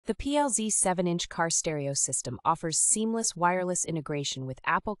The PLZ 7-inch car stereo system offers seamless wireless integration with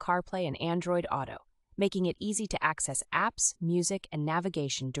Apple CarPlay and Android Auto, making it easy to access apps, music, and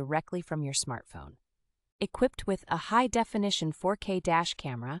navigation directly from your smartphone. Equipped with a high-definition 4K dash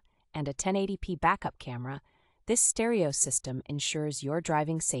camera and a 1080p backup camera, this stereo system ensures your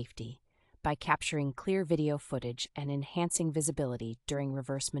driving safety by capturing clear video footage and enhancing visibility during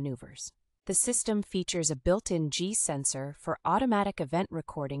reverse maneuvers. The system features a built-in G sensor for automatic event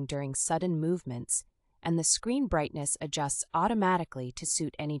recording during sudden movements, and the screen brightness adjusts automatically to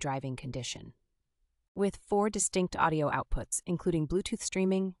suit any driving condition. With 4 distinct audio outputs, including Bluetooth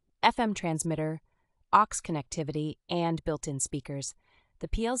streaming, FM transmitter, aux connectivity, and built-in speakers, the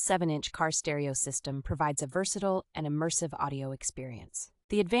PLZ 7-inch car stereo system provides a versatile and immersive audio experience.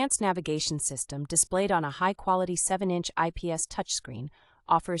 The advanced navigation system, displayed on a high-quality 7-inch IPS touchscreen,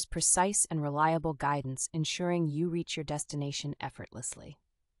 offers precise and reliable guidance, ensuring you reach your destination effortlessly.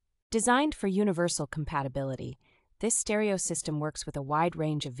 Designed for universal compatibility, this stereo system works with a wide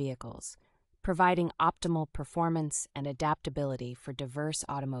range of vehicles, providing optimal performance and adaptability for diverse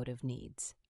automotive needs.